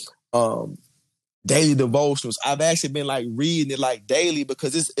 daily devotionals. I've actually been like reading it like daily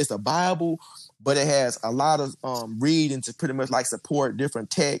because it's a Bible, but it has a lot of reading to pretty much like support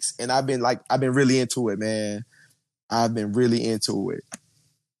different texts. And I've been really into it, man. I've been really into it.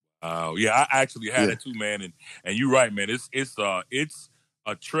 Yeah, I actually had it too, man. And you're right, man. It's a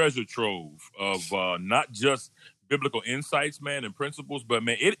treasure trove of not just biblical insights, man, and principles, but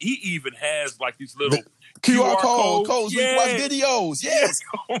man, he even has like these little QR codes where you can watch videos. Yes,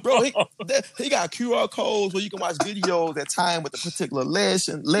 bro, he got QR codes where you can watch videos that time with the particular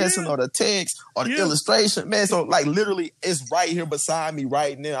lesson or the text or the illustration, man. So like literally, it's right here beside me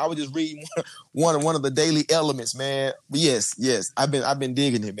right now. I was just reading one of the daily elements, man. But yes, I've been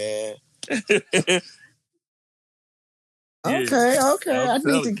digging it, man. Okay. I'm I need to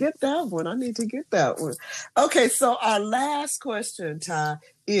telling you. get that one. Okay, so our last question, Ty,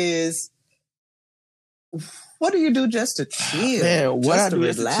 is what do you do just to chill, Man, what just I to do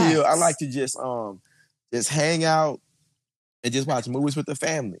is to chill. I relax? like to just hang out and just watch movies with the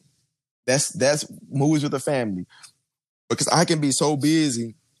family. That's movies with the family. Because I can be so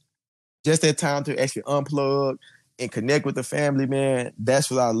busy, just that time to actually unplug and connect with the family, man.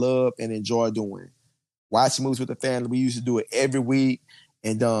 That's what I love and enjoy doing. Watching movies with the family. We used to do it every week.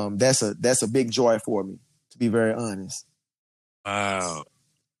 And that's a big joy for me, to be very honest. Wow.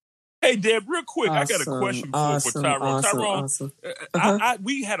 Hey, Deb, real quick, I got a Awesome, question for awesome, Tyrone. awesome, Tyrone, awesome. Uh-huh.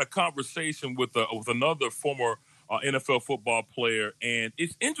 we had a conversation with another former NFL football player, and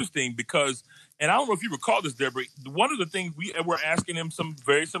it's interesting because, and I don't know if you recall this, Deborah. One of the things we were asking him some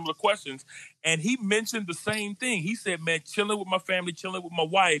very similar questions, and he mentioned the same thing. He said, "Man, chilling with my family, chilling with my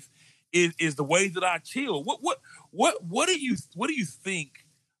wife, is the way that I chill." What do you think?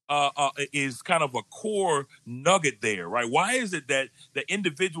 Is kind of a core nugget there, right? Why is it that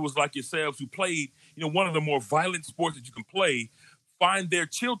individuals like yourselves who played, one of the more violent sports that you can play, find their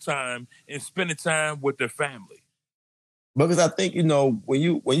chill time and spending time with their family? Because I think, when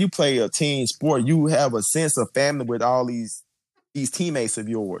you play a team sport, you have a sense of family with all these teammates of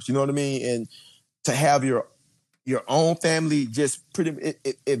yours. You know what I mean? And to have your own family just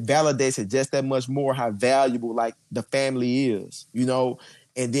it validates it just that much more how valuable like the family is.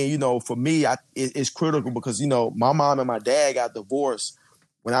 And then for me, it's critical because my mom and my dad got divorced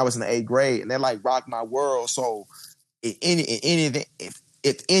when I was in the 8th grade, and that like rocked my world. So if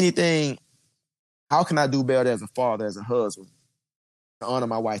anything, how can I do better as a father, as a husband, to honor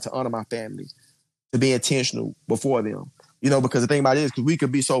my wife, to honor my family, to be intentional before them? Because the thing about it is, because we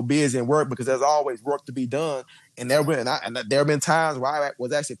could be so busy in work, because there's always work to be done, and there have been times where I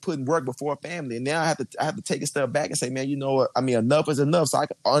was actually putting work before family, and now I have to take a step back and say, man, you know what? I mean, enough is enough. So I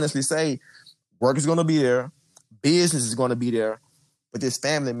can honestly say, work is going to be there, business is going to be there, but this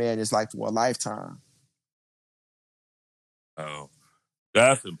family, man, is like for a lifetime. Oh,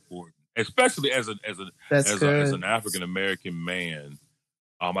 that's important, especially That's as good. an African American man.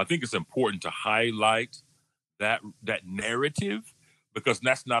 I think it's important to highlight that narrative because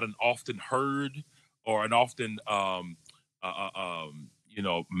that's not an often heard or an often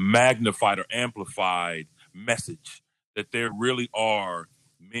magnified or amplified message that there really are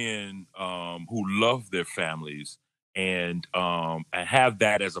men who love their families and have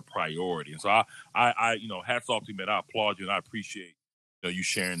that as a priority. And so I hats off to you, man. I applaud you and I appreciate you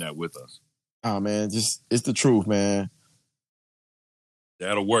sharing that with us. Oh man, just it's the truth, man.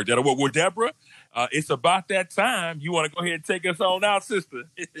 That'll work. Well, Deborah, it's about that time. You want to go ahead and take us on out, sister?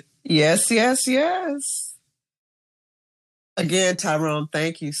 Yes. Again, Tyrone,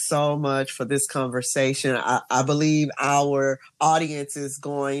 thank you so much for this conversation. I believe our audience is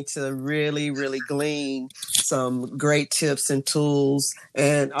going to really, really glean some great tips and tools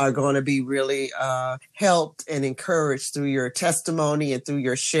and are going to be really helped and encouraged through your testimony and through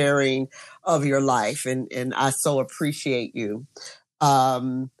your sharing of your life. And I so appreciate you.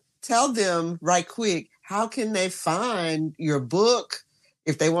 Tell them right quick, how can they find your book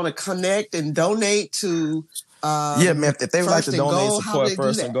if they want to connect and donate to yeah, man, if they would like to donate, support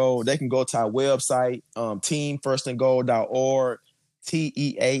First and Goal, they can go to our website, teamfirstandgoal.org,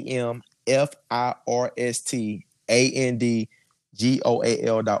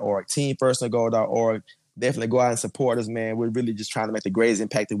 teamfirstandgoal.org, teamfirstandgoal.org. Definitely go out and support us, man. We're really just trying to make the greatest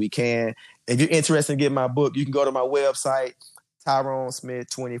impact that we can. If you're interested in getting my book, you can go to my website,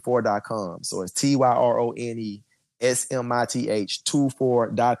 TyroneSmith24.com. So it's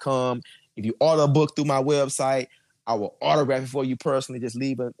TyroneSmith24.com. If you order a book through my website, I will autograph it for you personally. Just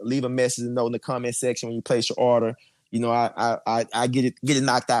leave a message and note in the comment section when you place your order. I get it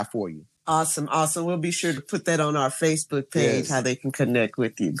knocked out for you. Awesome. We'll be sure to put that on our Facebook page, yes, how they can connect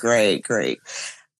with you. Great.